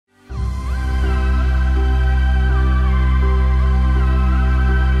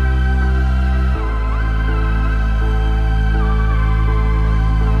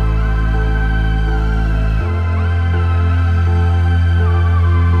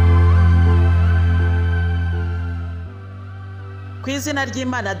izina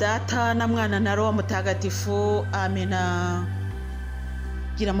ry'Imana Data na Mwana na Roho Mutagatifu, amina.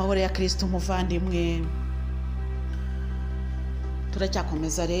 Gira amahoro ya Kristo umuvandimwe.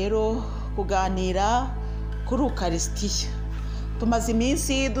 Turacyakomeza rero kuganira kuri Ukaristiya. Tumaze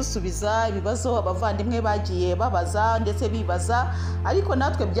iminsi dusubiza ibibazo abavandimwe bagiye babaza ndetse bibaza, ariko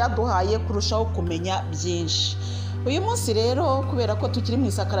natwe byaduhaye kurushaho kumenya byinshi. Uyu munsi rero kubera ko tukiri mu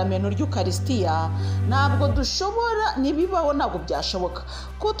isakaramento ry'Ukaristiya, ntabwo dushobora nibibaho, ntabwo byashoboka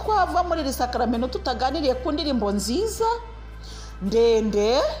ko twava muri iri sakaramento tutaganiriye ku ndirimbo nziza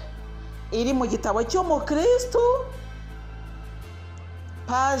ndende iri mu gitabo cy'Umukristo,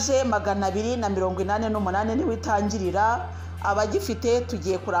 paje 288 niho itangirira. Abagifite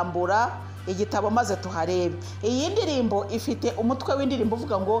tugiye kurambura igitabo maze tuharebe. Iyi ndirimbo ifite umutwe w'indirimbo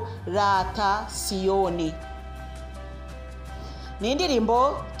uvuga ngo Rata Siyoni. Ni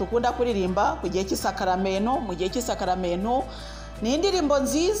indirimbo tukunda kuririmba ku gihe cy'isakaramento, mu gihe cy'isakaramento. Ni indirimbo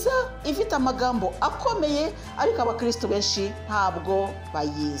nziza ifite amagambo akomeye, ariko abakristo benshi ntabwo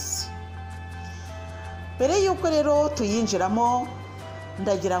bayizi. Mbere yuko rero tuyinjiramo,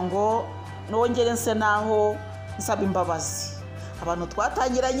 ndagira ngo nongere nse naho nsaba imbabazi abantu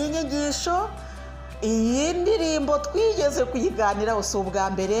twatangiranye inyigisho. Iyi ndirimbo twigeze kuyiganiraho, si ubwa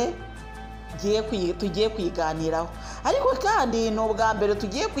mbere tugiye kuyiganiraho, ariko kandi ni ubwa mbere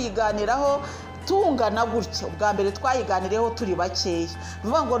tugiye kuyiganiraho tungana gutya. Ubwa mbere twayiganireho turi bakeya,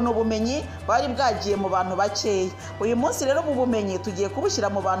 bivuga ngo ni ubumenyi bwari bwagiye mu bantu bakeya. Uyu munsi rero mu bumenyi tugiye kubushyira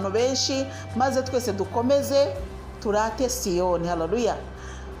mu bantu benshi, maze twese dukomeze turate Siyoni. Haleluya.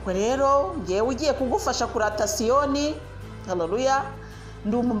 Rero ngewe ugiye kugufasha kurata Siyoni. Haleluya.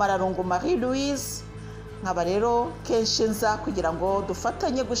 Ndi umumararungu Marie Louise, nkaba rero kenshi nza kugira ngo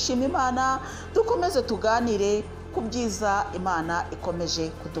dufatanye gushima Imana, dukomeze tuganire ku byiza Imana ikomeje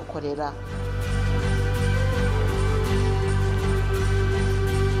kudukorera.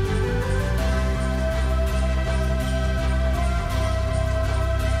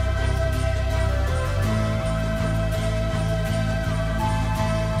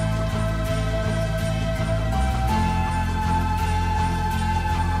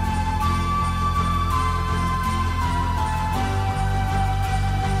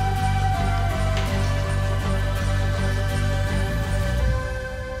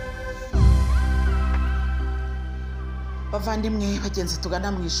 Bavandimwe bagenzi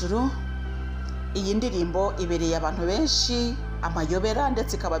tugana mu ijuru, iyi ndirimbo ibereye abantu benshi amayobera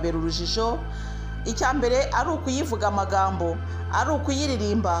ndetse ikababera urujijo. Icya mbere ari ukuyivuga amagambo, ari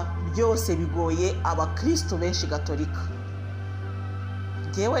ukuyiririmba, byose bigoye abakristo benshi gatolika.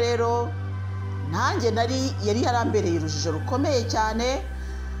 Ngewe rero nanjye yari yarambereye urujijo rukomeye cyane,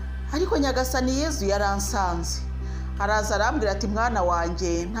 ariko Nyagasani Yezu yaransanze, araza arambwira ati mwana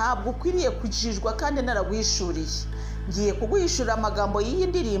wanjye, ntabwo ukwiriye kujijwa kandi naragwishuriye. Ngiye kuguhishurira amagambo y'iyi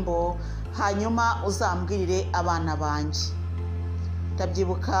ndirimbo, hanyuma uzambwirire abana banjye.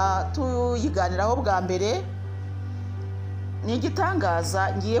 Ndabyibuka tuyiganiraho bwa mbere, ni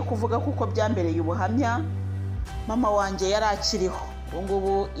igitangaza ngiye kuvuga kuko byambereye ubuhamya. Mama wanjye yari akiriho, ubu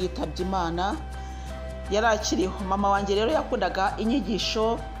ngubu yitabye Imana, yari akiriho. Mama wanjye rero yakundaga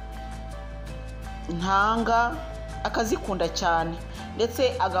inyigisho ntanga, akazikunda cyane,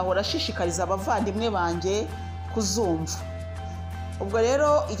 ndetse agahora ashishikariza abavandimwe banjye kuzumva. Ubwo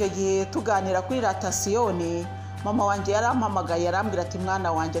rero icyo gihe tuganira kuri Rata Siyoni, mama wanjye yarampamagaye arambwira ati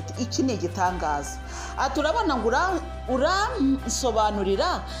mwana wanjye, ati iki ni igitangaza, ati urabona ngo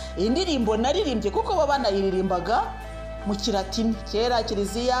uransobanurira iyi ndirimbo naririmbye, kuko bo banayiririmbaga mu Kilatini. Kera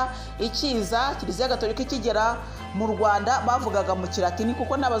Kiliziya ikiza, Kiliziya Gatolika ikigera mu Rwanda, bavugaga mu Kilatini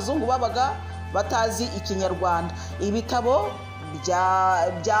kuko n'abazungu babaga batazi Ikinyarwanda. Ibitabo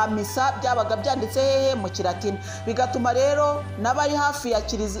bya misa byabaga byanditse mu Kilatini, bigatuma rero n'abari hafi ya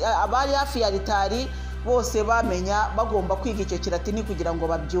Kiliziya, abari hafi ya alitari, bose bamenya bagomba kwiga icyo Kilatini kugira ngo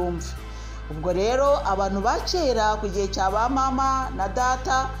babyumve. Ubwo rero abantu ba kera ku gihe cya ba mama na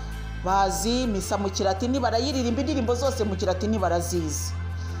data bazi misa mu Kilatini, barayiririmba, indirimbo zose mu Kilatini barazizi.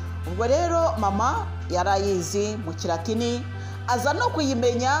 Ubwo rero mama yarayizi mu Kilatini, aza no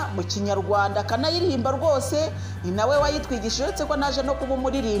kuyimenya mu Kinyarwanda akanayiririmba rwose. Ni nawe wayitwigishije, uretse ko naje no kuba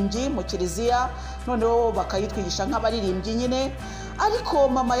umuririmbyi mu Kiliziya, noneho bakayitwigisha nk'abaririmbyi nyine. Ariko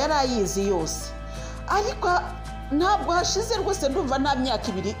mama yarayizi yose, ariko ntabwo hashize rwose, ndumva nta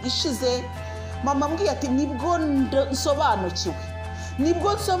myaka 2 ishize, mama ambwiye ati nibwo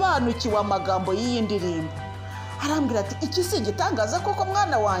nsobanukiwe amagambo y'iyi ndirimbo. Arambwira ati iki si igitangaza koko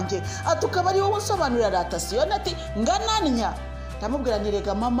mwana wanjye, ati ukaba ari wowe unsobanurira Rata Siyoni, ati ngananya. Ndamubwira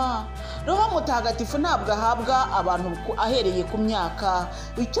nirega mama, Roho Mutagatifu ntabwo ahabwa abantu ahereye ku myaka,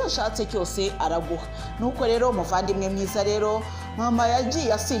 icyo ashatse cyose araguha. Nuko rero muvandimwe mwiza, rero mama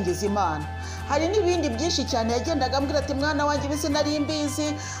yagiye asingiza Imana. Hari n'ibindi byinshi cyane yagendaga ambwira ati mwana wanjye bise nari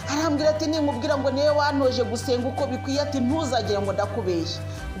mbizi, arambwira ati nimubwira ngo niwe wantoje gusenga uko bikwiye ati ntuzagire ngo ndakubeshye.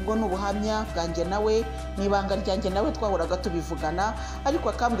 Ubwo ni ubuhamya bwanjye nawe, n'ibanga ryanjye nawe twahoraga tubivugana, ariko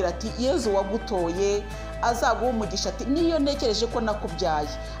akambwira ati Yezu wagutoye azaguha umugisha, ati niyo ntekereje ko nakubyaye,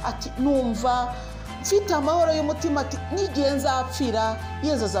 ati numva mfite amahoro y'umutima, ati n'igihe nzapfira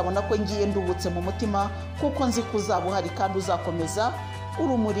Yezu azabona ko ngiye nduhutse mu mutima, kuko nzi ko uzaba uhari kandi uzakomeza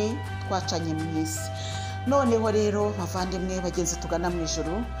urumuri twacanye mu isi. Noneho rero bavandimwe bagenzi tugana mu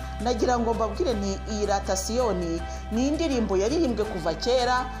ijuru, nagira ngo mbabwire ni iyi Rata Siyoni ni indirimbo yaririmbwe kuva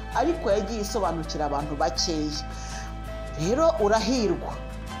kera, ariko yagiye isobanukira abantu bakeya. Rero urahirwa,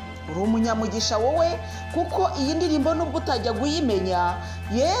 uri umunyamugisha wowe, kuko iyi ndirimbo nubwo utajya kuyimenya,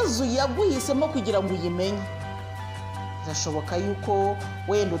 Yezu yaguhisemo kugira ngo uyimenye. Birashoboka yuko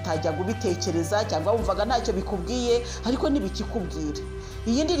wenda utajya kubitekereza cyangwa wumvaga ntacyo bikubwiye, ariko ntibikikubwire.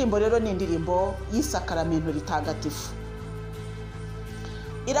 Iyi ndirimbo rero ni indirimbo y'isakaramento ritagatifu.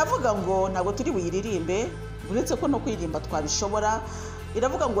 Iravuga ngo, ntabwo turi buyiririmbe, uretse ko no kuyiririmba twabishobora.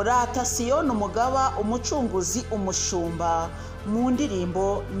 Iravuga ngo Rata Siyoni umugaba, umucunguzi, umushumba, mu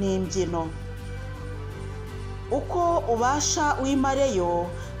ndirimbo n'imbyino. Uko ubasha wimareyo,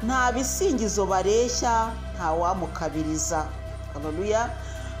 nta bisingizo bareshya, nta wamukabiriza. Haleluya.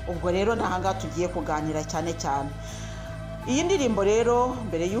 Ubwo rero nahangaha tugiye kuganira cyane cyane. Iyi ndirimbo rero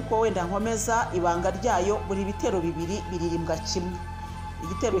mbere yuko wenda nkomeza, ibanga ryayo buri bitero bibiri biririmbwa kimwe.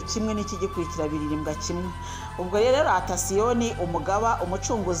 Igitero kimwe n'ikigikurikira biririmbwa kimwe. Ubwo rero Rata Siyoni umugaba,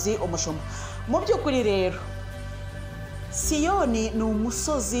 umucunguzi, umushumba. Mu by'ukuri rero Siyoni ni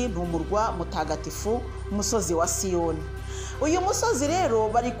umusozi, ni umurwa mutagatifu, umusozi wa Siyoni. Uyu musozi rero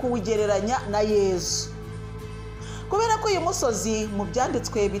bari kuwugereranya na Yezu, kubera ko uyu musozi mu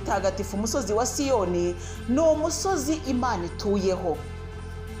byanditswe bitagatifu, umusozi wa Siyoni ni umusozi Imana ituyeho.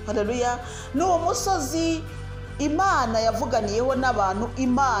 Haleluya. Ni umusozi Imana yavuganiyeho n'abantu,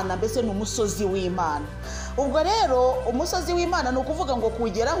 Imana mbese ni umusozi w'Imana. Ubwo rero umusozi w'Imana ni ukuvuga ngo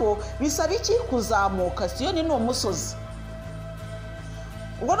kuwugeraho bisaba iki? Kuzamuka. Siyoni ni umusozi.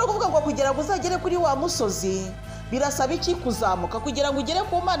 Ubwo ni ukuvuga ngo kugira ngo uzagere kuri wa musozi birasaba iki? Kuzamuka. Kugira ngo ugere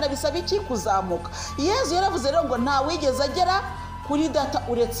ku Mana bisaba iki? Kuzamuka. Yezu yaravuze rero ngo nta wigeze agera kuri Data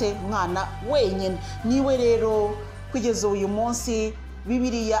uretse Mwana wenyine. Niwe rero kugeza uyu munsi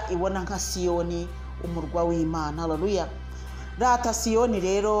Bibiliya ibona nka Siyoni, umurwa w'Imana. Haleluya. Rata Siyoni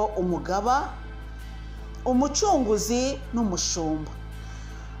rero umugaba, umucunguzi n'umushumba.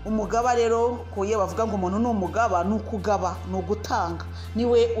 Umugaba rero kuye bavuga ngo umuntu ni umugaba, ni ukugaba, ni ugutanga,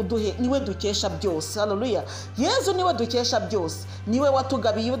 niwe dukesha byose. Haleluya. Yezu niwe dukesha byose, niwe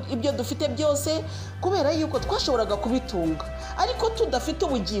watugabiye ibyo dufite byose, kubera yuko twashoboraga kubitunga, ariko tudafite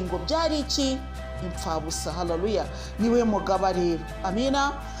ubugingo byari iki? Impfabusa. Haleluya. Niwe mugaba rero.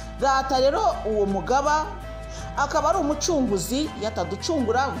 Amina. Rata rero uwo mugaba akaba ari umucunguzi,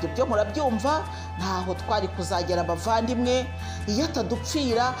 yataducungura, ibyo byo murabyumva, ntaho twari kuzagera abavandimwe, iyo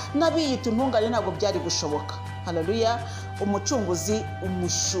atadupfira n'abiyita intungane ntabwo byari gushoboka. Haleluya. Umucunguzi,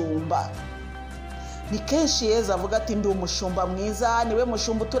 umushumba. Ni kenshi Yezu avuga ati ndi umushumba mwiza, niwe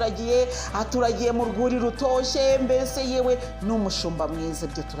mushumba uturagiye, aturagiye mu rwuri rutoshye, mbese yewe ni umushumba mwiza.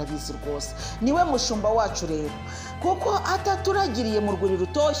 Ibyo turabizi rwose, niwe mushumba wacu rero, kuko ataturagiriye mu rwuri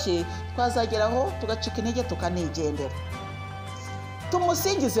rutoshye twazageraho tugacika intege tukanigendera.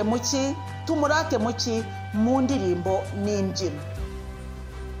 Tumusingize muki, tumurate muki? Mu ndirimbo n'imbyino.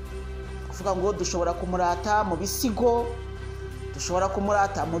 Kuvuga ngo dushobora kumurata mu bisigo, dushobora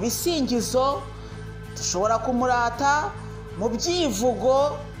kumurata mu bisingizo, dushobora kumurata mu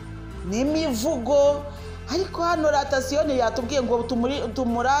byivugo n'imivugo, ariko hano Rata Siyoni yatubwiye ngo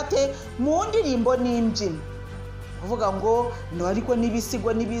tumurate mu ndirimbo n'imbyino. Kuvuga ngo no, ariko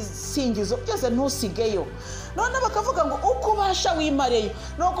n'ibisigo n'ibisingizo byose ntusigeyo. None bakavuga ngo uko ubasha wimareyo,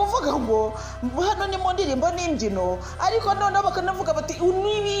 no kuvuga ngo hano ni mu ndirimbo n'imbyino, ariko none bakanavuga bati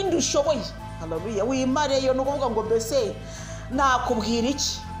n'ibindi ushoboye. Haleluya. Wimareyo no kuvuga ngo mbese nakubwira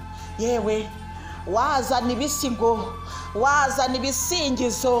iki? Yewe wazana ibisigo, wazana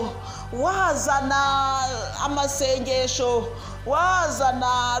ibisingizo, wazana amasengesho,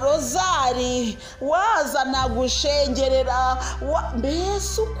 wazana rozari, wazana gushengerera,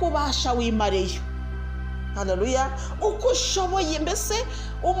 mbese uko ubasha wimareyo. Haleluya. Uko ushoboye, mbese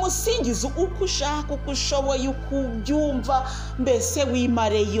umusingizo uko ushaka, uko ushoboye, uko ubyumva, mbese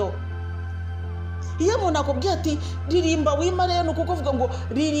wimareyo. Iyo umuntu akubwiye ati ririmba wimareyo, ni ukuvuga ngo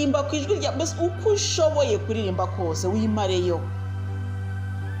ririmba ku ijwi rya, mbese uko ushoboye kuririmba kose wimareyo.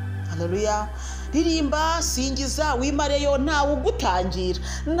 Haleluya. ririmba singiza wimareyo ntawe ugutangira,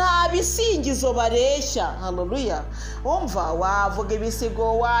 nta bisingizo bareshya. Haleluya. Umva wavuga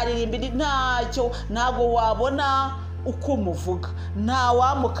ibisigo waririmba ntacyo, ntabwo wabona uko umuvuga, nta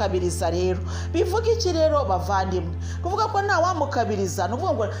wamukabiriza. Rero bivuga iki rero bavandimwe? Kuvuga ko nta wamukabiriza ni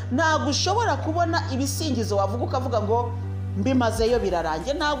ukuvuga ngo ntabwo ushobora kubona ibisingizo wavuga ukavuga ngo mbimazeyo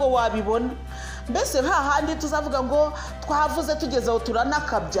birarangiye, ntabwo wabibona. Mbese hahandi tuzavuga ngo twavuze tugezeho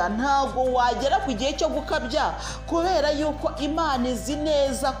turanakabya, ntabwo wagera ku gihe cyo gukabya, kubera yuko Imana izi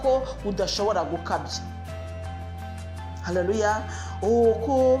neza ko udashobora gukabya. Haleluya.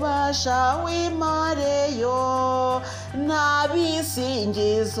 Ukubasha wimareyo nta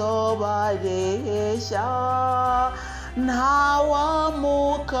bisingizo bareshya, nta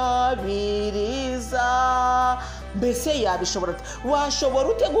wamukabiriza. Mbese yabishobora? Washobora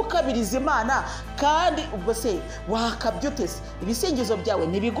ute gukabiriza Imana? Kandi ubwo se wakabya ute? Ibisingizo byawe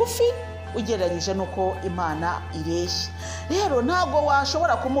ni bigufi ugereranyije nuko Imana ireshya. Rero ntabwo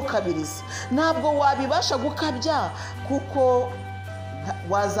washobora kumukabiriza, ntabwo wabibasha gukabya, kuko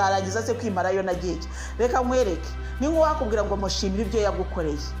wazarangiza se kwimarayo na gihe. Reka nkwereke, ni nko wakubwira ngo mushimire ibyo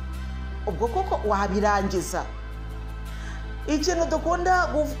yagukoreye, ubwo koko wabirangiza? Ikintu dukunda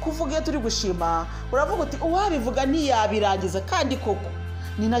kuvuga iyo turi gushima, uravuga uti uwabivuga ntiyabirangiza, kandi koko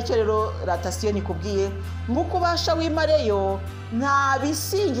ni nacyo rero Rata Siyoni kubwiye ngo kubasha wimareyo nta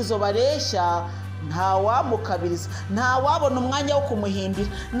bisingizo bareshya, nta wamukabiriza, nta wabona umwanya wo kumuhimbira,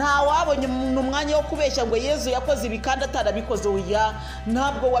 nta wabona umwanya wo kubeshya ngo Yezu yakoze ibi kandi atarabikoze. Oya,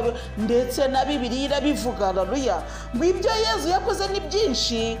 ntabwo ndetse na Bibiliya irabivuga. Haleluya. Ngo ibyo Yezu yakoze ni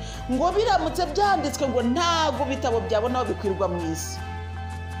byinshi, ngo biramutse byanditswe ngo ntabwo bitabo byabona aho bikwirwa mu isi.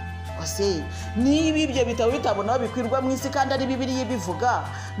 Ose niba ibyo bitabo bitabona aho bikwirwa mu isi kandi ari Bibiliya ibivuga,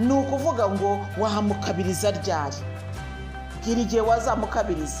 ni ukuvuga ngo wahamukabiriza ryari? Bwira igihe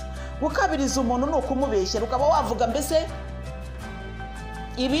wazamukabiriza. Gukabiriza umuntu ni ukumubeshyera, ukaba wavuga mbese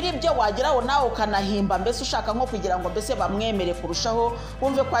ibiri byo wageraho nawe ukanahimba, mbese ushaka nko kugira ngo mbese bamwemere kurushaho,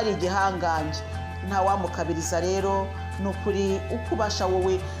 wumve ko ari igihangange. Nta wamukabiriza rero ni ukuri ukubasha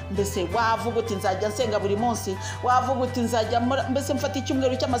wowe. Mbese wavuga uti nzajya nsenga buri munsi, wavuga uti nzajya mbese mfata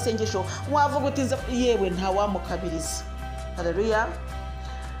icyumweru cy'amasengesho, wavuga uti yewe nta wamukabiriza. Haleluya.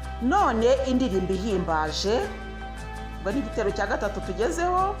 None indirimbo ihimbaje, ubwo ni igitero cya gatatu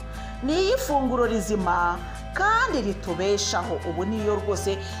tugezeho, ni ifunguro rizima kandi ritubeshaho. Ubu niyo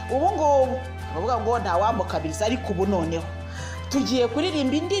rwose, ubu ngubu bavuga ngo nta wamukabiriza, ariko ubu noneho tugiye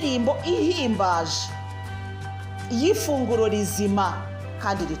kuririmba indirimbo ihimbaje y'ifunguro rizima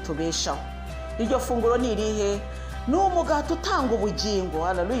kandi ritubeshaho. Iryo funguro ni irihe? Ni umugati utanga ubugingo.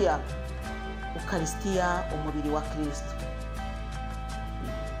 Haleluya. Ukarisitiya, umubiri wa Kristo.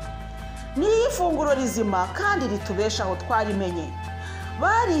 Ni ifunguro rizima kandi ritubeshaho, twarimenye.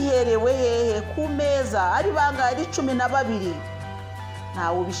 Bariherewe hehe? Ku meza. Ari bangahe? Ari 12.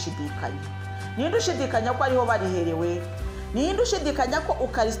 Ntawe ubishidikanya. Ninde ushidikanya ko ariho bariherewe? Ninde ushidikanya ko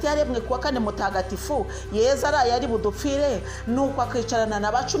Ukarisitiya yaremwe kuwa 4 mutagatifu Yezu araye ari budupfire, nuko akicarana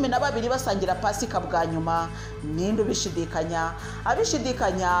na ba 12 basangira Pasika bwa nyuma? Ninde ubishidikanya?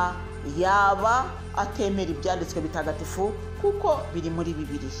 Abishidikanya yaba atemera ibyanditswe bitagatifu, kuko biri muri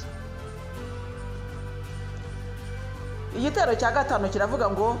Bibiliya. Igitero cya gatanu kiravuga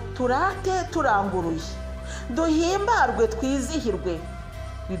ngo turate turanguruye, duhimbarwe twizihirwe,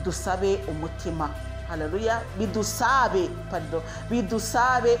 bidusabe umutima. Haleluya.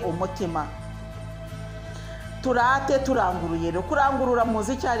 Bidusabe umutima. Turate turanguruye. Kurangurura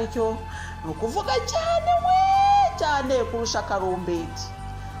muzi icyo ari cyo? Ni ukuvuga cyane kurusha karumbeti.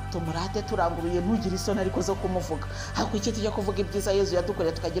 Tumurate turanguruye, ntugire isoni ariko zo kumuvuga. Hako iki tujya kuvuga ibyiza Yezu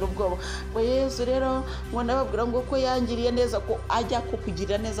yadukoreye tukagira ubwoba ngo Yezu rero ngo nababwira ngo ko yangiriye neza, ko ajya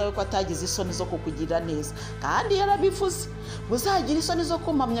kukugirira neza, we ko atagize isoni zo kukugirira neza, kandi yarabivuze. Uzagira isoni zo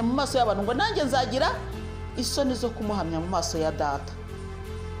kumuhamya mu maso y'abantu, ngo nanjye nzagira isoni zo kumuhamya mu maso ya Data.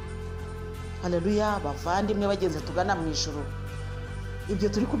 Haleluya. Bavandimwe bagenzi tugana mu ijuru, ibyo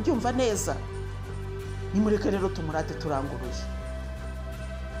turi kubyumva neza. Nimureke rero tumurate turanguruye.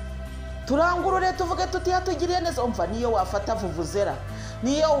 Turangurure tuvuge tuti yatugiriye neza. Umva, niyo wafata vuvuzera,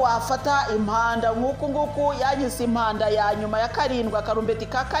 niyo wafata impanda nk'uku yanyise impanda ya nyuma ya 7, akarumbeti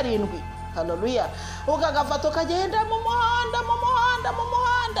ka 7. Haleluya. Ukagafata ukagenda mu muhanda,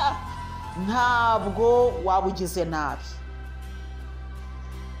 ntabwo wabugize nabi.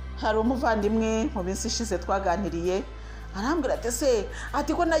 Hari umuvandimwe mu minsi ishize twaganiriye, arambwira ati se,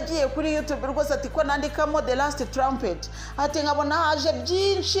 ati ko nagiye kuri YouTube rwose, ati ko nandikamo The Last Trumpet, ati nkabona haje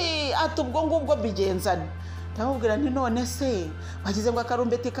byinshi, ati ubwo ngubwo bigenzane. Ndamubwira nti none se wagize ngo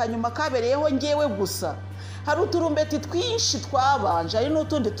akarumbeti kanyuma kabereyeho ngewe gusa? hari uturumbeti twinshi twabanje, hari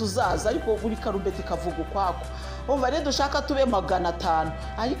n'utundi tuzaza, ariko buri karumbeti kavuga ukwako. Umva rero dushaka tube 500,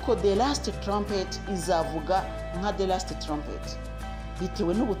 ariko the last trumpet izavuga nka the last trumpet,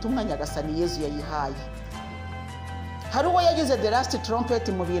 bitewe n'ubutumwa nyagasani Yezu yayihaye. Hari uwo yagize the last trumpet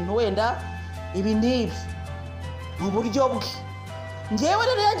mu bintu wenda ibi n'ibi mu buryo bwe. Ngewe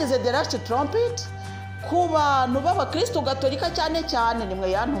rero yagize the last trumpet ku bantu b'abakristo gatolika cyane cyane,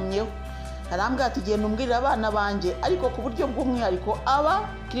 nimwe yantumyeho. Arambwira ati genda umbwirira abana banjye, ariko ku buryo bw'umwihariko aba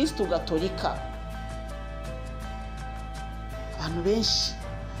kristo gatolika. Abantu benshi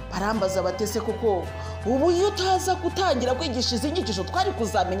barambaza batese koko ubu iyo utaza gutangira kwigisha izi nyigisho twari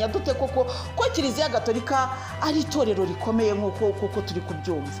kuzamenya dute koko ko Kiliziya Gatolika ari itorero rikomeye nk'uko turi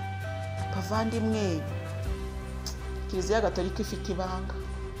kubyumva. Bavandimwe, Kiliziya Gatolika ifite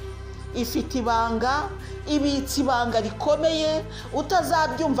ibanga, ibitse ibanga rikomeye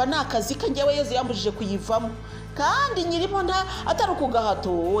utazabyumva. ni akazi ke njyewe Yezu yambujije kuyivamo, kandi nyirimo atari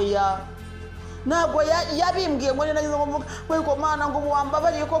ukugahato. oya, ntabwo yabimbwiye ngo nagize ngo wego Mana ngo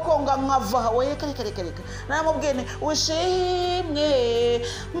wambabariye koko nkava. oya, reka naramubwiye ushimwe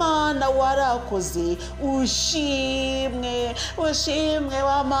Mana warakoze, ushimwe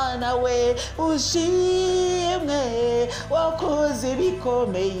wa Mana we, ushimwe wakoze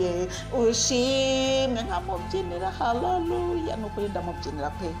bikomeye, ushimwe. nkamubyinira haleluya, n'ukuri ndamubyinira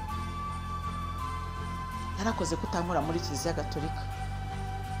pe. yarakoze kutankura muri Kiliziya Gatolika.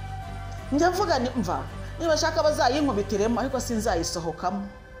 Njya mvuga mva niba shaka bazayinkubitiremo, ariko sinzayisohokamo.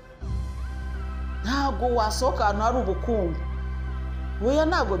 Ntabwo wasohoka ahantu hari ubukungu, oya,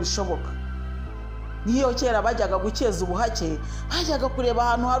 ntabwo bishoboka. Niyo kera bajyaga gukeza ubuhake, bajyaga kureba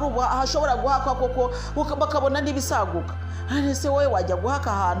ahantu hari hashobora guhakwa koko bakabona n'ibisaguka. Ese wowe wajya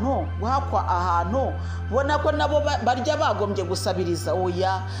guhakwa ahantu ubona ko nabo barya bagombye gusabiriza?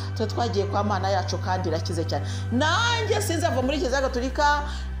 oya, twagiye kwa Mana yacu kandi irakize cyane. Nanjye sinzava muri Kiliziya Gatolika,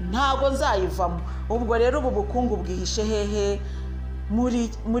 ntago nzayivamo. Ubwo rero ubu bukungu bwihishe hehe? muri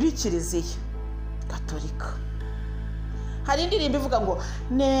Kiliziya Gatolika. Hari indirimbo ivuga ngo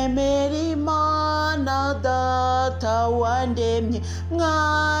nemera Imana Data wandemye,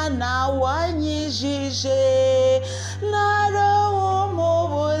 Mwana wanyijije, na Roho mu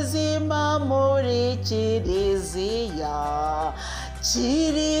buzima muri Kiliziya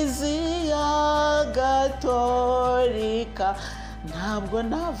Gatolika. Ntabwo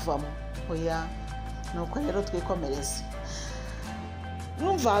navamo. oya, nuko rero twikomereze.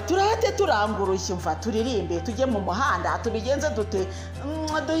 Numva turahate turangurushye, mva turirimbe, tujye mu muhanda, tubigenze dute,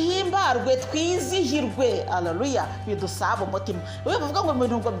 duhimbarwe, twizihirwe. Haleluya, bidusaba umutima. Wewe uvuga ngo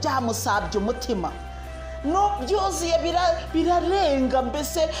ibintu ngo byamusabye umutima, no byuzuye birarenga,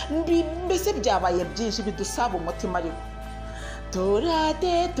 mbese byabaye byinshi, bidusaba umutima. ariko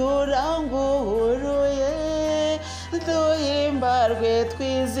turate turanguruye, duhimbarwe,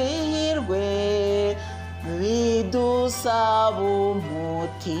 twizihirwe, bidusaba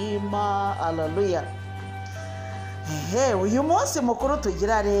umutima. Haleluya. Uyu munsi mukuru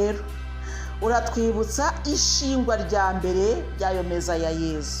tugira rero uratwibutsa ishingwa rya mbere ry'ayo meza ya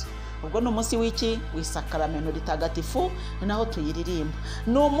Yezu. Ubwo ni umunsi w'iki? W'isakaramento ritagatifu, naho tuyiririmba.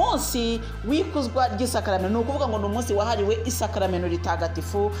 Ni umunsi w'ikuzwa ry'isakaramento, ni ukuvuga ngo ni umunsi wahariwe isakaramento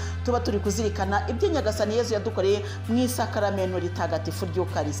ritagatifu. tuba turi kuzirikana ibyo Nyagasani Yezu yadukoreye mu isakaramento ritagatifu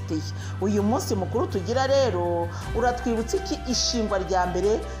ry'Ukarisitiya. Uyu munsi mukuru tugira rero uratwibutsa iki? Ishingwa rya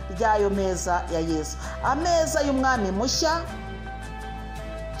mbere ry'ayo meza ya Yezu, ameza y'umwami mushya,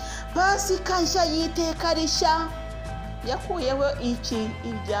 Pasika nshya y'iteka rishya. Yakuyeho iki?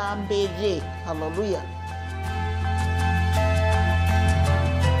 Irya mbere. Haleluya.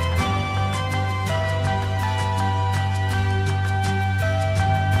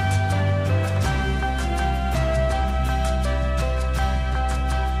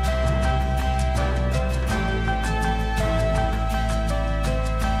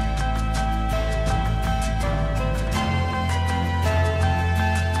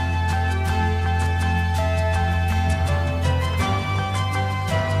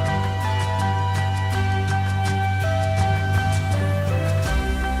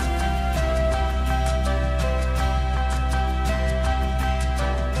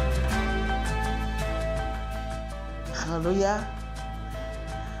 Haleluya.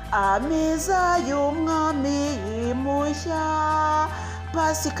 Ameza y'umwami mushya,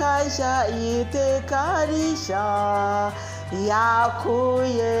 Pasika nshya y'iteka rishya,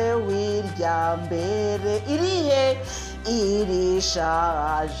 yakuyeho irya mbere. Irihe?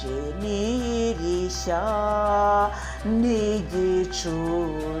 Irishaje n'irishya,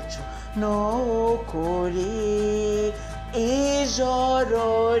 n'igicucu n'ukuri,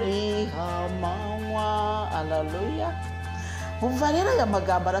 ijoro rihamanywa. manywa. Haleluya. Umva rero aya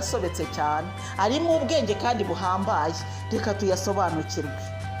magambo arasobetse cyane, arimo ubwenge kandi buhambaye, reka tuyasobanukirwe.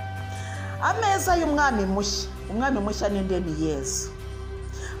 Ameza y'umwami mushya. Umwami mushya ninde? Ni Yesu.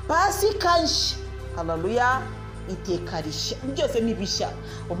 Pasika nshya. Haleluya. Iteka rishya, byose ni bishya.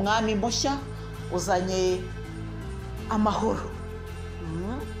 Umwami mushya uzanye amahoro,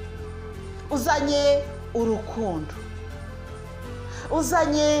 uzanye urukundo,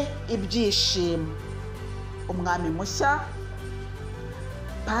 uzanye ibyishimo. Umwami mushya,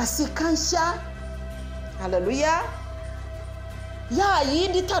 pasika nshya. Haleluya. Ya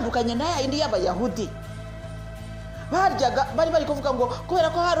yindi itandukanye na ya yindi y'Abayahudi baryaga, bari kuvuga ngo kubera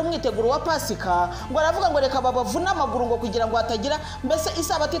ko hari umwiteguro wa pasika, ngo aravuga ngo reka babavune amaguru ngo kugira ngo hatagira mbese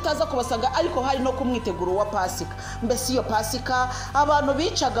isabato itaza kubasanga, ariko hari no ku mwiteguro wa pasika. Mbese iyo pasika abantu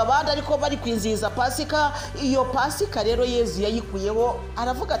bicaga abandi ariko bari kwinziza pasika. Iyo pasika rero Yesu yayikuyeho,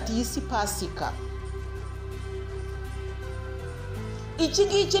 aravuga ati iyi si pasika, iki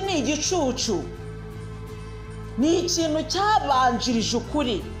ngiki ni igicucu, ni ikintu cyabanjirije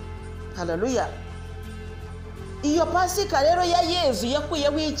ukuri. Haleluya. Iyo pasika rero ya Yesu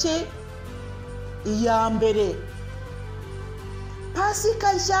yakuyeho iki? Iya mbere.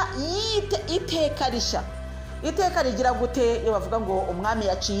 Pasika nshya iteka rishya. Iteka rigira gute? Iyo bavuga ngo umwami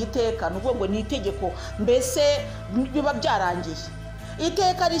yaciye iteka, nuvuga ngo ni itegeko, mbese biba byarangiye.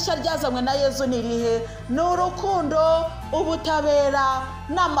 Iteka rishya ryazanywe na Yesu ni irihe? Ni urukundo, ubutabera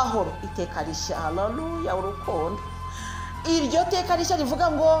n'amahoro. Iteka rishya. Haleluya. Urukundo. Iryo teka rishya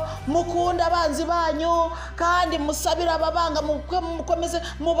rivuga ngo mukunde abanzi banyu kandi musabire ababanga, mukomeze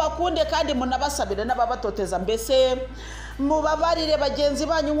mubakunde kandi munabasabire n'ababatoteza. Mbese mubabarire bagenzi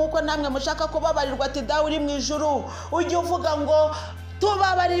banyu nk'uko namwe mushaka kubabarirwa. Ati dawe uri mu ijuru, ujye uvuga ngo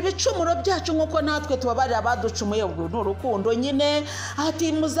tubabarira ibicumuro byacu nk'uko natwe tubabarira abaducumuye. Ubwo ni urukundo nyine. Ati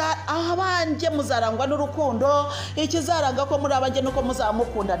abanjye muzarangwa n'urukundo, ikizaranga ko muri abanjye nuko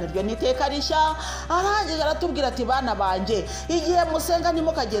muzamukundana. Iryo ni iteka rishya. Arangije aratubwira ati bana banjye, igihe musenga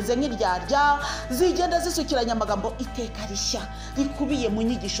ntimukagenze nk'iryarya zigenda zisukiranya amagambo. Iteka rishya rikubiye mu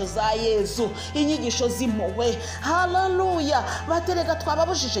nyigisho za Yesu, inyigisho z'impuhwe. Haleluya. Baterega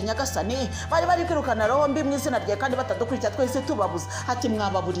twababujije Nyagasani, bari kwirukana roho mbi mu izina rye kandi batadukurikira twese tubabuza. Ati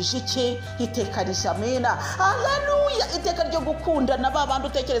mwababurije iki? Iteka rishya. Amina. Haleluya. Iteka ryo gukundana ba bandi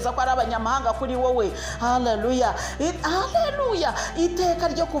utekereza ko ari abanyamahanga kuri wowe. Haleluya. Haleluya. Iteka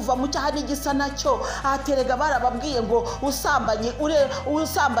ryo kuva mu cyaha n'igisa nacyo. Aterega barababwiye ngo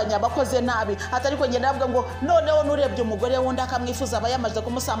usambanya abakoze nabi. Atari ko ngenda avuga ngo noneho nurebye umugore wundi akamwifuza aba yamaze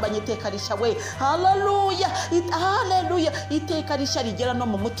kumusambanya. Iteka rishya we. Haleluya. Haleluya. Iteka rishya rigera no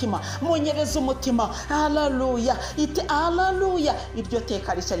mu mutima, mu nyebe z'umutima. Haleluya. Haleluya. Iryo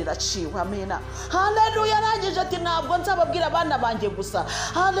teka rishya riraciwe. Amina. Haleluya. Arangije ati ntabwo nzababwira abana banjye gusa.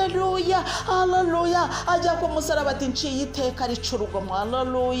 Haleluya. Haleluya. Ajya ku musaraba ati nciye iteka rica urugomo.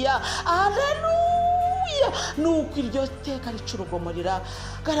 Haleluya. Haleluya. Nuko iryo teka rica urugomo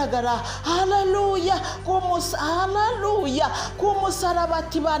riragaragara. Haleluya. Haleluya. Ku musaraba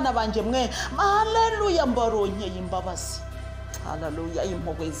ati bana banjye mwe, haleluya, mbaronkeye imbabazi. Haleluya.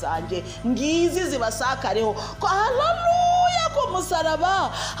 Impuhwe zanjye ngizi zibasakareho. Haleluya. Ku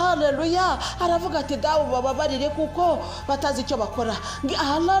musaraba. Haleluya. Aravuga ati dawe bababarire kuko batazi icyo bakora.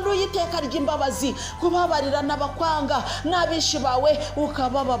 Haleluya. Iteka ry'imbabazi, kubabarira n'abakwanga n'abishi bawe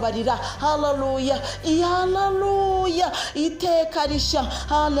ukabababarira. Haleluya. Haleluya. Iteka rishya.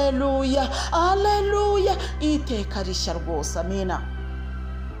 Haleluya. Haleluya. Iteka rishya rwose. Amina.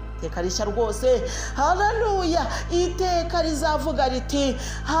 Iteka rishya rwose. Haleluya. Iteka rizavuga riti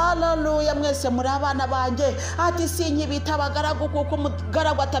haleluya, mwese muri abana banjye. Ati sinkibita abagaragu kuko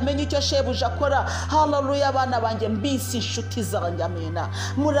umugaragu atamenya icyo shebuja akora. Haleluya. Abana banjye mbisi inshuti zanjye. Amina.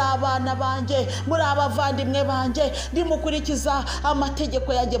 Muri abana banjye, muri abavandimwe banjye, ndimukurikiza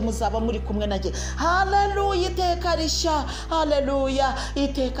amategeko yanjye, muzaba muri kumwe nanjye. Haleluya. Iteka rishya. Haleluya.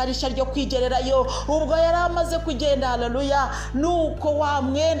 Iteka rishya ryo kwigererayo ubwo yari amaze kugenda. Haleluya. Nuko wa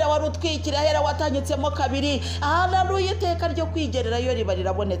mwenda wari utwikira hera watanyitsemo kabiri. Haleluya. Iteka ryo kwigererayo riba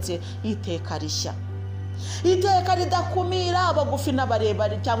rirabonetse. Iteka rishya. Iteka ridakumira abagufi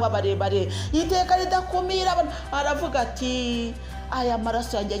n'abarebare cyangwa abarebare. Iteka ridakumira. Aravuga ati aya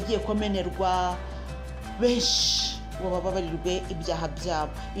maraso yanjye agiye kumenerwa benshi ngo bababarirwe ibyaha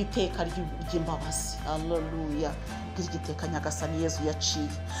byabo. Iteka ry'imbabazi. Haleluya. Iryo Nyagasani Yesu yaciye.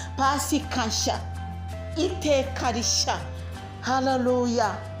 Pasika nshya. Iteka rishya.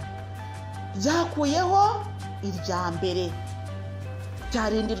 Haleluya. Ryakuyeho irya mbere,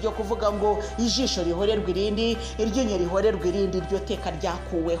 ryarindi ryo kuvuga ngo ijisho rihorerwa irindi, iryinyo rihorerwa irindi. Iryo teka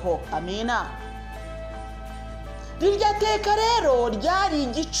ryakuweho. Amina. rirya teka rero ryari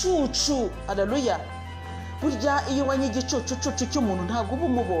igicucu. Haleluya. Burya iyo ubonye igicucucucu cy'umuntu ntabwo uba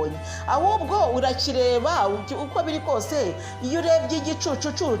umubonye, ahubwo urakireba uko biri kose. Iyo urebye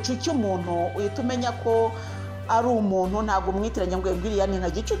igicucucucu cy'umuntu uhita umenya ko ari umuntu, ntabwo umwitiranya ngo iriya ni nka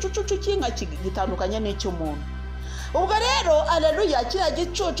gicucucucu cy'inka gitandukanye n'icy'umuntu. Ubwo rero haleluya, kiriya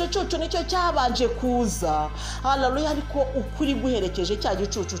gicucucucu nicyo cyabanje kuza. Haleluya, ariko ukuri guherekeje cya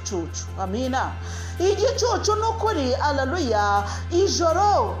gicucucucu. Amina. Igicucu n'ukuri, haleluya,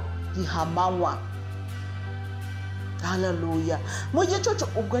 ijoro rihamanywa. Haleluya. Mu gicucu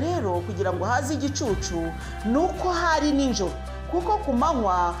ubwo rero kugira ngo haze igicucu nuko hari ninjoro, kuko ku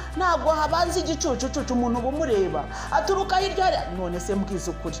manywa ntabwo habanza igicucucucu umuntu bumureba aturuka hirya. None se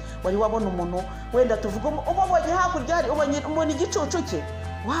mbwiza ukuri, wari wabona umuntu wenda tuvuga umubonye hakurya hari ubona igicucu cye?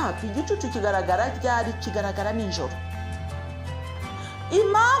 Wapi, igicucu kigaragara ninjoro.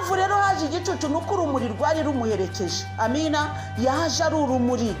 Impamvu rero haje igicucu nuko urumuri rwari rumuherekeje. Amina. Yaje ari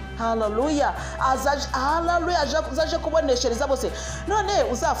urumuri. Haleluya. Azaje kuboneshereza bose. None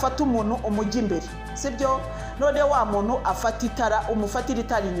uzafata umuntu umujyi imbere, sibyo? None wa muntu afata itara, umufatira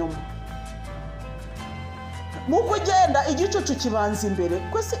itara inyuma. Mu kugenda igicucu kibanza imbere.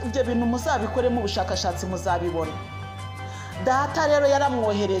 Kwese ibyo bintu muzabikoremo ubushakashatsi muzabibona. Data rero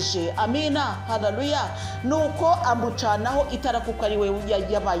yaramwohereje. Amina. Haleluya. Nuko amucanaho itara kuko ari we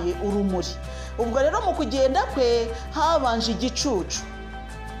yabaye urumuri. Ubwo rero mu kugenda kwe habanje igicucu.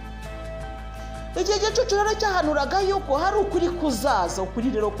 Iki gicucu rero cyahanuraga yuko hari ukuri kuzaza. Ukuri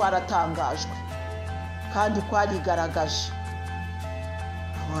rero kwaratangajwe kandi kwarigaragaje.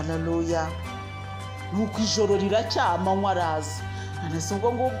 Haleluya. Nuko ijoro riracyamanywa araza. None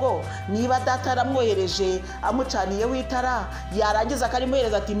ubwo ngubwo niba data aramwohereje amucaniyeho itara, yarangiza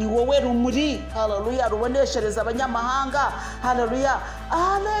akarimuhereza ati ni wowe rumuri. Haleluya. Ruboneshereza abanyamahanga. Haleluya.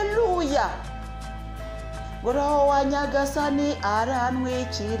 Haleluya. Ngo Roho wa Nyagasani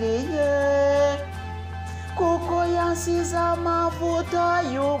arantwikiriye, kuko yansize amavuta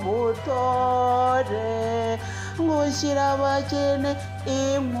y'ubutore, ngushyira abakene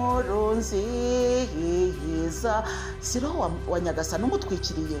inkuru nziza. Si Roho wa Nyagasani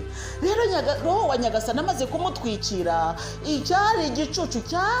umutwikiriye rero. Roho wa Nyagasani amaze kumutwikira, icyari igicucu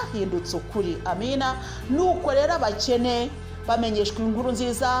cyahindutse ukuri. Amina. Nuko rero abakene bamenyeshwa inkuru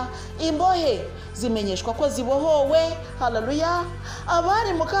nziza, imbohe zimenyeshwa ko zibohowe. Haleluya.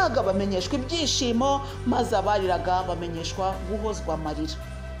 Abari mu kaga bamenyeshwa ibyishimo, maze abariraga bamenyeshwa guhozwa amarira.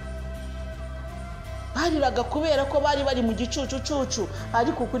 Bariraga kubera ko bari bari mu gicucucucu,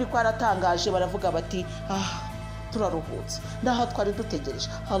 ariko ukuri kwaratangaje. Baravuga bati turaruhutse, ndaho twari dutegereje.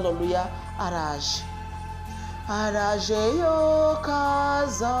 Haleluya. Araje yo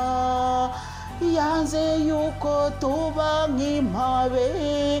kaza, yanze yuko tuba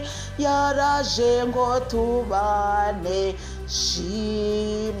nk'impabe, yaraje ngo tubane.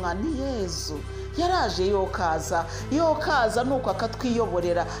 Shimwa ni Yezu. Yaraje yokaza nuko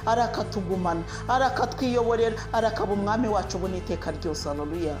akatwiyoborera, arakatugumana, arakatwiyoborera, arakaba umwami wacu ubu n'iteka ryose.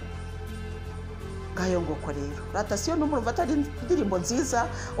 Haleluya. Ngayo ngoko rero Rata Siyoni umurumva atari indirimbo nziza.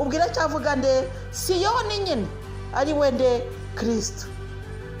 Ubwira cyavuga nde? Siyoni nyine ari wende Kristo.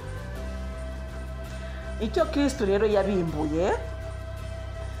 Icyo Kristo rero yabimbuye,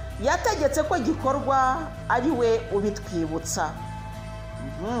 yategetse ko gikorwa ari we ubitwibutsa.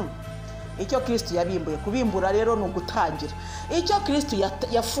 Icyo Kristo yabimbuye, kubimbura rero ni ugutangira. Icyo Kristo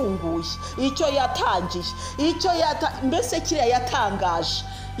yafunguye, icyo yatangiye, mbese kiriya yatangaje,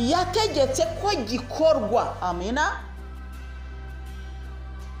 yategetse ko gikorwa. Amina.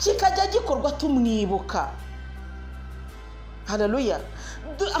 Kikajya gikorwa tumwibuka. Haleluya.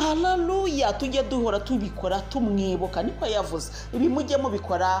 Haleluya. Tujye duhora tubikora tumwibuka, niko yavuze. Ibi mujye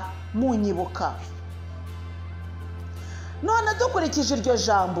mubikora munyibuka. None dukurikije iryo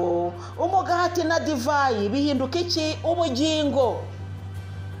jambo, umugati na divayi bihinduka iki? Ubugingo.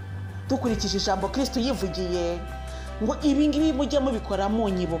 Dukurikije ijambo Kristo yivugiye ngo ibi ngibi mujye mubikora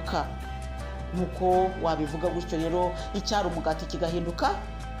munyibuka. Nuko wabivuga gutyo rero, icyari umugati kigahinduka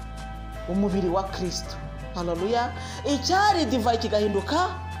umubiri wa Kristo. Haleluya. Icyari divayi kigahinduka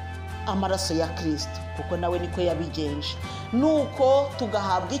amaraso ya Kristo, kuko nawe niko yabigenje. Nuko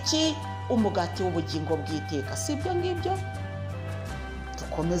tugahabwa iki? Umugati w'ubugingo bw'iteka. Si ibyo ngibyo?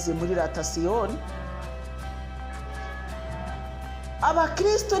 Dukomeze muri Rata Siyoni.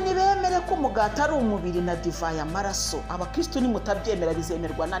 Abakristo nibemere ko umugati ari umubiri na divayi amaraso. Abakristo nimutabyemera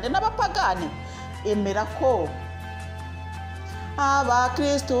bizemerwa nande? N'abapagani. Emera ko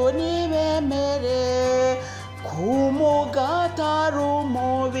Abakristo nibemere ko umugati ari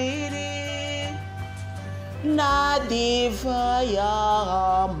umubiri na divayi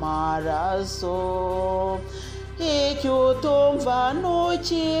amaraso. icyo utumva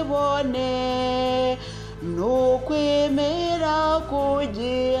ntukibone, nukwemera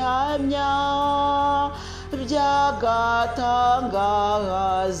kugihamya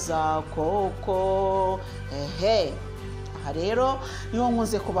by'agatangaza koko. Aha rero niho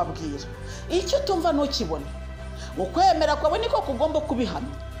nkunze kubabwira, icyo utumva ntukibone, ukwemera kwawe niko kugomba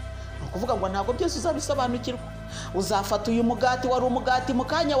kubihamya. Ni ukuvuga ngo ntabwo byose uzabisobanukirwa. Uzafata uyu mugati wari umugati, mu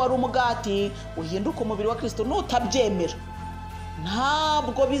kanya wari umugati, uhinduka umubiri wa Kristo. Nutabyemera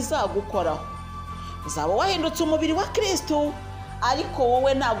ntabwo bizagukoraho. Uzaba wahindutse umubiri wa Kristo, ariko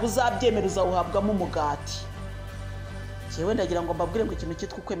wowe ntabwo uzabyemera, uzawuhabwamo umugati. Yewe ndagira ngo mbabwire ngo ikintu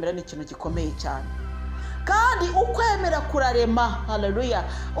cyitwa ukwemera ni ikintu gikomeye cyane, kandi ukwemera kurarema. Haleluya!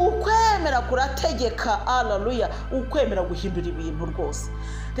 Ukwemera kurategeka. Haleluya! Ukwemera guhindura ibintu rwose.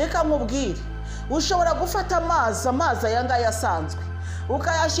 Reka nkubwire, ushobora gufata amazi aya ngaya asanzwe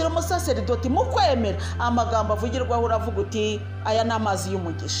ukayashyira umusaseridoti mu kwemera, amagambo avugirwaho uravuga uti aya ni amazi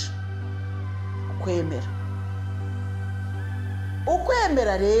y'umugisha.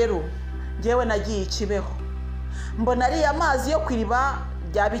 Ukwemera rero, njyewe nagiye Ikibeho, mbona ariya mazi yo ku iriba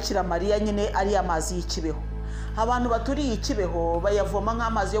rya Bikira Mariya, nyine ariya mazi y'Ikibeho. Abantu baturiye Ikibeho bayavoma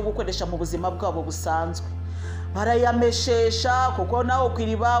nk'amazi yo gukoresha mu buzima bwabo busanzwe, barayameshesha, kuko naho ku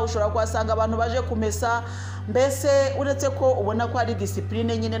iriba ushobora kuhasanga abantu baje kumesa. Mbese uretse ko ubona ko ari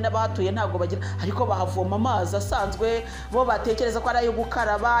disipurine nyine n'abahatuye ntabwo bagira, ariko bahavoma amazi asanzwe, bo batekereza ko ari ayo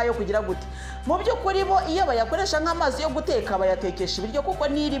gukaraba, yo kugira gute. Mu by'ukuri bo iyo bayakoresha nk'amazi yo guteka bayatekesha ibiryo, kuko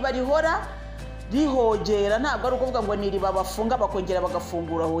n'iriba rihora rihogera. Ntabwo ari ukuvuga ngo n'iriba bafunga bakongera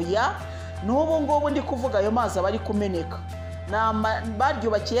bagafungura. Oya, n'ubu ngubu ndi kuvuga ayo mazi aba ari kumeneka.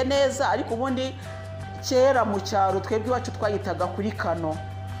 Baryubakiye neza, ariko ubundi kera mu cyaro twebwe iwacu twayitaga kuri kano.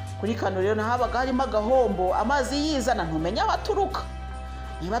 Kuri kano rero habaga harimo agahombo, amazi yizana ntumenya aho aturuka.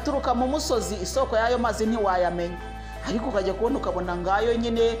 Niba aturuka mu musozi, isoko y'ayo mazi ntiwayamenya, ariko ukajya kubona ukabona ngayo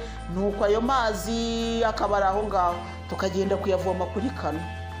nyine nuko ayo mazi akabara aho ngaho, tukagenda kuyavoma kuri kano.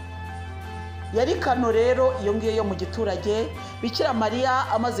 Yari kano rero iyo ngiyo yo mu giturage. Bikira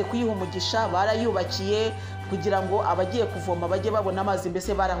Mariya amaze kuyiha umugisha, barayubakiye kugira ngo abagiye kuvoma bajye babona amazi,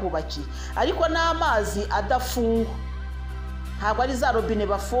 mbese barahubakiye. Ariko n'amazi adafungwa, ntabwo ari za robine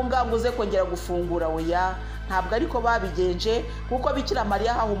bafunga ngo uze kongera gufungura. Oya, ntabwo ariko babigenje, kuko Bikira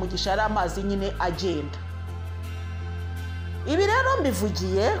Mariya ahaha umugisha ari amazi nyine agenda. Ibi rero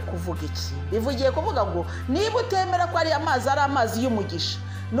mbivugiye kuvuga iki? Bivugiye kuvuga ngo niba utemera ko ari amazi y'umugisha,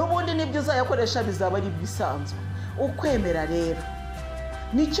 n'ubundi nibyo uzayakoresha bizaba ari bisanzwe. Ukwemera rero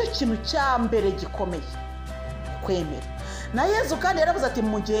nicyo kintu cya mbere gikomeye. Kwemera. Na Yezu kandi yaravuze ati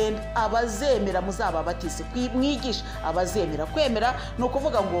mugende abazemera muzababatize, mwigisha abazemera. Kwemera ni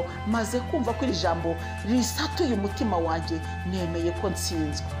ukuvuga ngo maze kumva ko iri jambo risatuye umutima wanjye, nemeye ko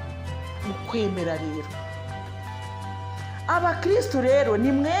nsinzwe. Ukwemera rero, abakristo rero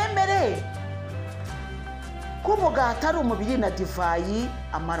nimwemere ko umugati ari umubiri na divayi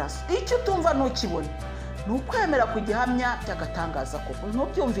amaraso. Icyo utumva ntukibone, ni ukwemera kugihamya by'agatangaza koko.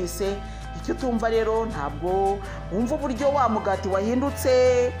 Ntubyumvise? Icyo utumva rero ntabwo wumva uburyo wa mugati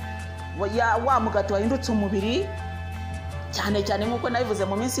wahindutse umubiri, cyane cyane nk'uko nabivuze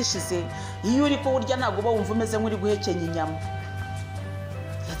mu minsi ishize. Iyo uri kuwurya ntabwo uba wumva umeze nk'uri guhekenya inyama.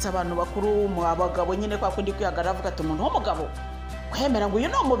 Ndetse abantu bakuru, mu abagabo nyine, kwa kundi kwihagarara avuga ati umuntu w'umugabo kwemera ngo uyu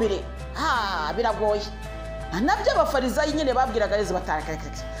ni umubiri, biragoye. Nabyo abafarizayi nyine babwiraga Yezu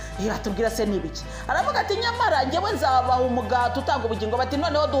batarakakaka. Batubwira se n'ibiki? Aravuga ati nyamara njyewe nzabaha umugati utanga ubugingo. Bati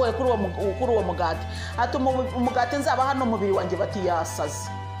noneho duhuye kuri uwo mugati. Ati umugati nzaba hano umubiri wanjye. Bati yasaze.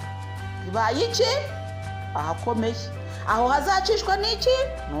 Bibaye iki? Ahakomeye. Aho hazacishwa n'iki?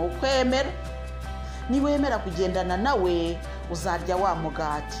 Ni ukwemera. Niwemera kugendana nawe uzarya wa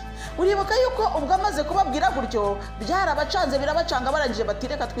mugati. Uribuka yuko ubwo amaze kubabwira gutyo byarabacanze birabacanga, barangije bati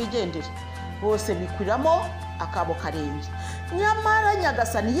reka twigendere. Bose bikwiramo akabo karenge. Nyamara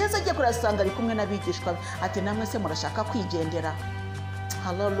Nyagasani Yezu agiye kurasanga ari kumwe n'abigishwa be, ati namwe se murashaka kwigendera?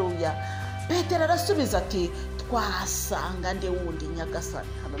 Haleluya. Petero arasubiza ati twasanga nde wundi Nyagasani?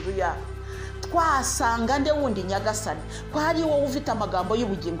 Haleluya. Twasanga nde wundi Nyagasani? Ko ari wowe ufite amagambo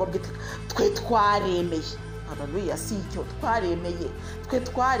y'ubugingo bwe, twe twaremeye. Haleluya. Si icyo twaremeye, twe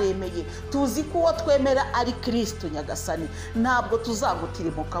twaremeye. Tuzi ko uwo twemera ari Kristo Nyagasani, ntabwo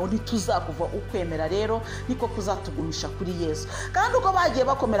tuzagutirimukaho, ntituzakuva. Ukwemera rero niko kuzatugumisha kuri Yezu. Kandi uko bagiye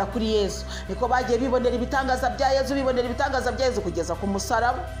bakomera kuri Yezu, niko bagiye bibonera ibitangaza bya Yezu, kugeza ku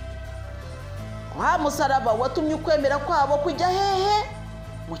musaraba. Wa musaraba watumye ukwemera kwabo kujya hehe?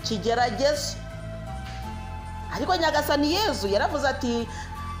 Mu kigeragezo. Ariko Nyagasani Yezu yaravuze ati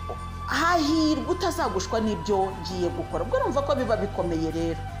hahirwa utazagushwa n'ibyo ngiye gukora. Ubwo numva ko biba bikomeye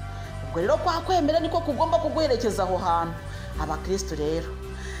rero. ubwo rero kwa kwemera niko kugomba kuguherekeza aho hantu. Abakristo rero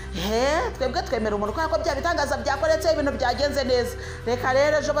twebwe twemera umuntu ko bya bitangaza byakoretse ibintu byagenze neza. Reka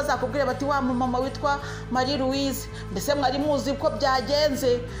rero ejo bazakubwire bati wa mama witwa Marie Louise mbese mwari muzi ko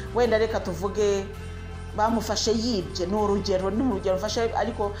byagenze, wenda reka tuvuge bamufashe yibye, n'urugero mfashe,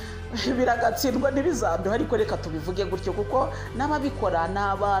 ariko biragatsindwa n'ibizambi, ariko reka tubivuge gutyo kuko n'ababikora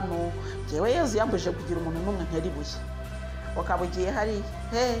n'abantu. Jewe Yezu yambuje kugira umuntu n'umwe ntaribuye, wakabugiye hari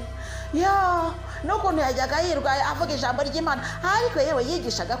n'ukuntu yajyaga yirwaye avuga ijambo ry'Imana, ariko yewe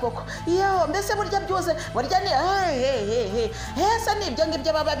yigishaga koko mbese burya byose burya ni se n'ibyo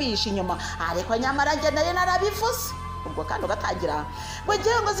ngibyo baba bishe inyuma, ariko nyamara njye nayo narabivuze. Ubwo kandi ugatangira ngo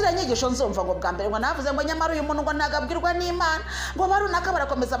ngewe ngo ziriya nyigisho nzumva ngo bwa mbere ngo navuze ngo nyamara uyu muntu ngo ntagabwirwa n'Imana, ngo barunaka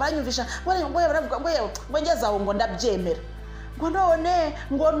barakomeza baranyumvisha ngo ngeze aho ngo ndabyemera, ngo none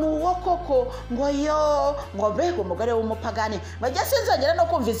ngo nuwo koko ngo ngo mbega umugore w'umupagani bajya sinzongera no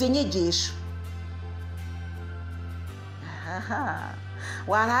kumva izi nyigisho.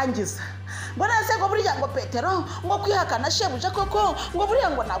 Warangiza ngo nase ngo buriya ngo Petero ngo kwihakana shebuja koko ngo buriya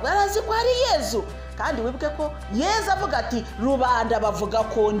ngo ntabwo yarazi ko ari Yezu, kandi wibuke ko Yezu avuga ati rubanda bavuga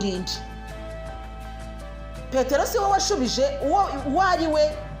ko ndindi. Petero si wowe washubije uwo ari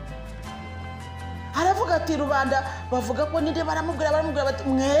we, aravuga ati rubanda bavuga ko ndindi, baramubwira bati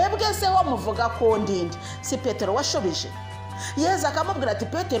mwebwe se wo muvuga ko ndindi. Si Petero washubije. Yezu akamubwira ati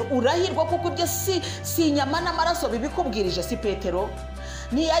Petero urahirwa kuko ibyo si inyama n'amaraso bibikubwirije. Si Petero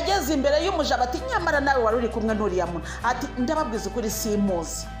ntiyageze imbere y'umuja bati nyamara nawe wari uri kumwe n'uriya muntu, ati ndababwiza ukuri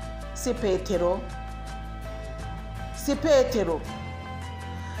simuzi. Si Petero.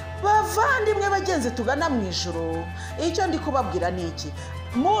 Bavandimwe bagenzi tugana mu ijuru, icyo ndi kubabwira ni iki: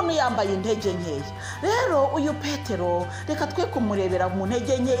 muntu yambaye intege nkeya. Rero uyu Petero reka twe kumurebera mu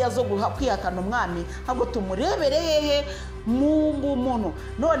ntege nkeya zo kwihakana umwami, ahubwo tumurebere hehe mu muntu.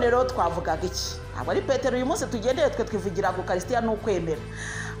 None rero twavugaga iki? Ntabwo ari Petero uyu munsi tugendeye, twe twivugira ngo Ukaristiya n'ukwemera.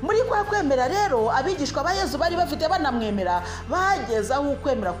 Muri kwa kwemera rero abigishwa ba Yezu bari bafite banamwemera, bageza aho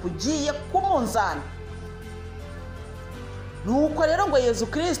ukwemera kugiye ku munzani. Nuko rero ngo Yezu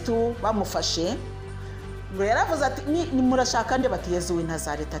Kristo bamufashe ngo yaravuze ati ni murashaka nde? Bati Yezu w'i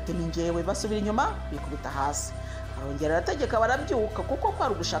Nazareti. Ati ni ngewe. Basubira inyuma bikubita hasi, arongera arategeka barabyuka kuko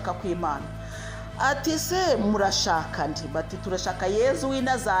kwari ugushaka kw'Imana. Ati se murashaka nde? Bati turashaka Yezu w'i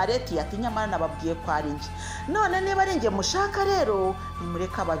Nazareti. Ati nyamara nababwiye ko ari nge. None niba ari nge mushaka rero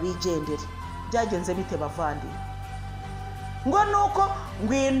nimureka babigendere. Byagenze bite bavandimwe? Ngo nuko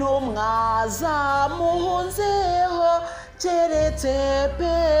ngwintumwa zamuhunzeho keretse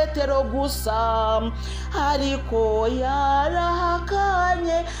Petero gusa, ariko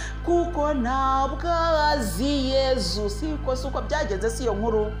yarahakanye kuko ntabwo azi Yezu. Siko suko byagenze, si yo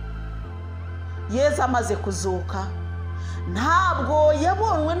nkuru. Yezu amaze kuzuka ntabwo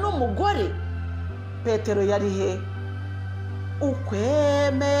yabonwe n'umugore. Petero yari he?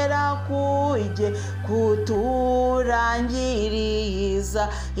 Ukwemera kujye kuturangiriza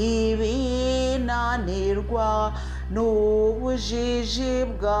ibinanirwa n'ubujiji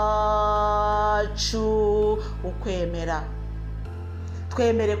bwacu. Ukwemera,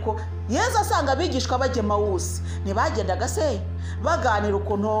 twemere ko Yezu asanga abigishwa bajya Emawusi, ntibagendaga se baganira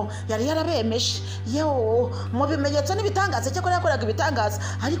ukuntu yari yarabemeje yewe mu bimenyetso n'ibitangaza, cyakora yakoraga ibitangaza.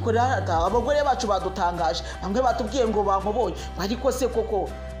 Ariko Rata abagore bacu badutangaje, bamwe batubwiye ngo bankubonye, ariko se koko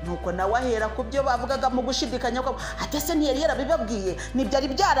nuko nawe ahera ku byo bavugaga mu gushidikanya ko atese ntiyari yarabibabwiye, ntibyari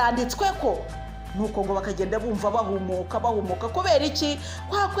byaranditswe ko. Nuko ngo bakagenda bumva bahumuka kubera iki?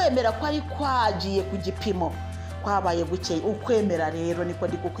 Kwa kwemera kwari kwagiye ku gipimo, kwabaye gukeye. Ukwemera rero niko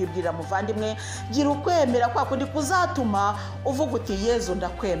ndi kukwibwira muvandimwe, gira ukwemera kwa kundi kuzatuma uvuga uti Yezu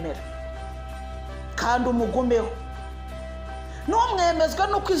ndakwemera, kandi umugumeho. Numwemezwa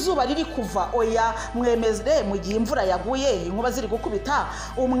nuko izuba riri kuva, oya mwemeze mu gihe imvura yaguye inkuba ziri gukubita,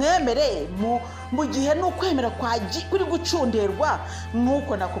 umwemere mu gihe n'ukwemera kuri gucunderwa.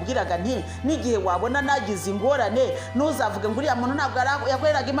 Nuko nakubwiraga nti n'igihe wabona nagize ingorane ntuzavuge ngo uriya muntu ntabwo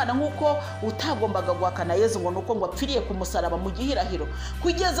yakoreraga Imana, nk'uko utagombaga guhakana Yezu ngo nuko ngo apfiriye ku musaraba mu gihirahiro,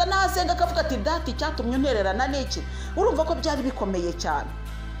 kugeza n'ahasenga akavuga ati dati cyatumye untererana n'iki. Urumva ko byari bikomeye cyane.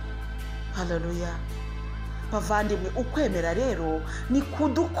 Haleluya. Bavandimwe, ukwemera rero ni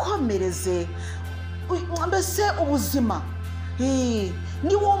kudukomereze mbese ubuzima.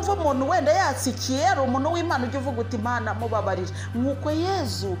 Niwumva umuntu wenda yatsikiye ari umuntu w'Imana, ujye uvuga uti Imana mubabarire, nk'uko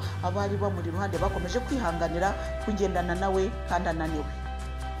Yezu abari bamuri iruhande bakomeje kwihanganira kugendana nawe kandi ananiwe.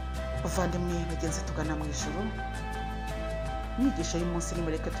 Bavandimwe bagenzi tugana mu ijuru, inyigisho y'umunsi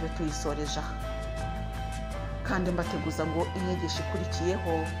nimureke tube tuyisoreje aha, kandi mbateguza ngo inyigisho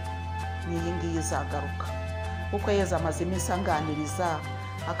ikurikiyeho ni iyi ngiyi izagaruka, kuko Yezu amaze iminsi anganiriza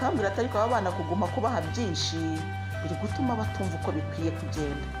akambwira ati ariko aba bana kuguma kubaha byinshi biri gutuma batumva uko bikwiye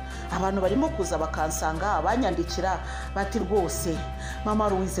kugenda. Abantu barimo kuza bakansanga abanyandikira bati rwose mama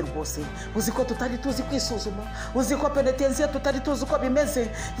Louise rwose uzi ko tutari tuzi kwisuzuma, uzi ko penetensiya tutari tuzi uko bimeze,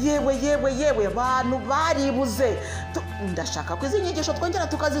 yewe abantu baribuze. Ndashaka ko izi nyigisho twongera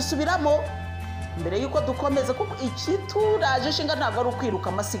tukazisubiramo mbere yuko dukomeza, kuko ikituraje ishinga ntabwo ari ukwiruka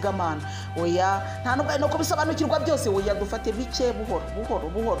amasigamana, oya nta nubwo ari no kubisobanukirwa byose, oya dufate bike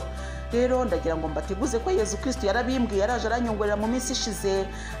buhoro. Rero ndagira ngo mbateguze ko Yezu Kristo yarabimbwiye, yaraje aranyongorera mu minsi ishize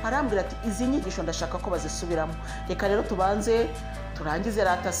arambwira ati izi nyigisho ndashaka ko bazisubiramo. Reka rero tubanze turangize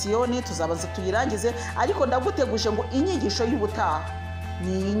Rata Siyoni, tuzabanza tuyirangize, ariko ndaguteguje ngo inyigisho y'ubutaha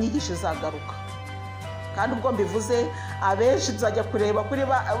ni inyigisho izagaruka. Kandi ubwo mbivuze abenshi tuzajya kureba kuri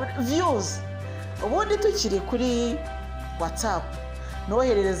views. Ubundi tukiri kuri WhatsApp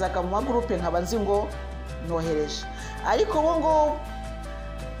nohererezaga mu magurupe nkaba nzi ngo nohereje, ariko ubu ngo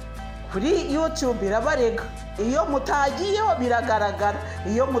kuri YouTube birabarega, iyo mutagiyeho biragaragara,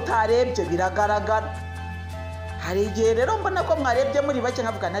 iyo mutarebye biragaragara. Hari igihe rero mbona ko mwarebye muri bake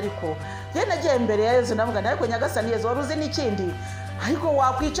nkavugana, ariko ye nagiye imbere ya Yezu ndavugana, ariko Nyagasani Yezu waruzi n'ikindi, ariko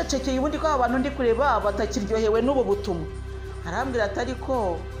wakwicecekeye ubundi ko abantu ndi kureba batakiryohewe n'ubu butumwa. Arambwira ati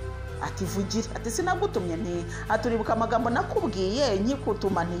ariko ati vugira, ati sinagutumye nti aturibuka amagambo nakubwiye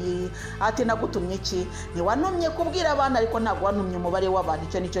nkikutuma nti ati nagutumye iki, ni wantumye kubwira abantu ariko ntabwo wantumye umubare w'abantu.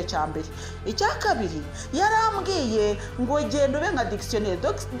 Icyo nicyo cya mbere. Icya kabiri yarambwiye ngo genda ube nka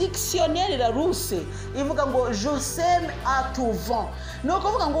dictionnaire Larousse ivuga ngo je sème à tout vent, ni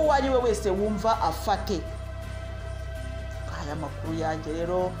ukuvuga ngo uwo ari we wese wumva afate. Aya makuru yanjye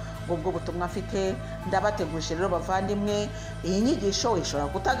rero ubwo butumwa mfite ndabateguje rero bavandimwe. Iyi nyigisho ishobora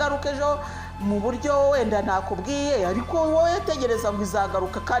kutagaruka ejo mu buryo wenda nakubwiye, ariko wowe tegereza ngo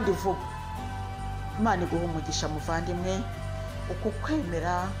izagaruka kandi vuba. Imana iguha umugisha muvandimwe, uko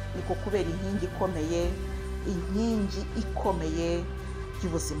kwemera niko kubera inkingi ikomeye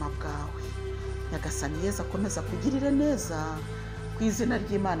y'ubuzima bwawe. Nyagasani Yezu akomeza kugirire neza, ku izina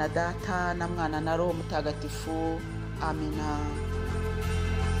ry'Imana Data na Mwana na Roho Mutagatifu. Amina.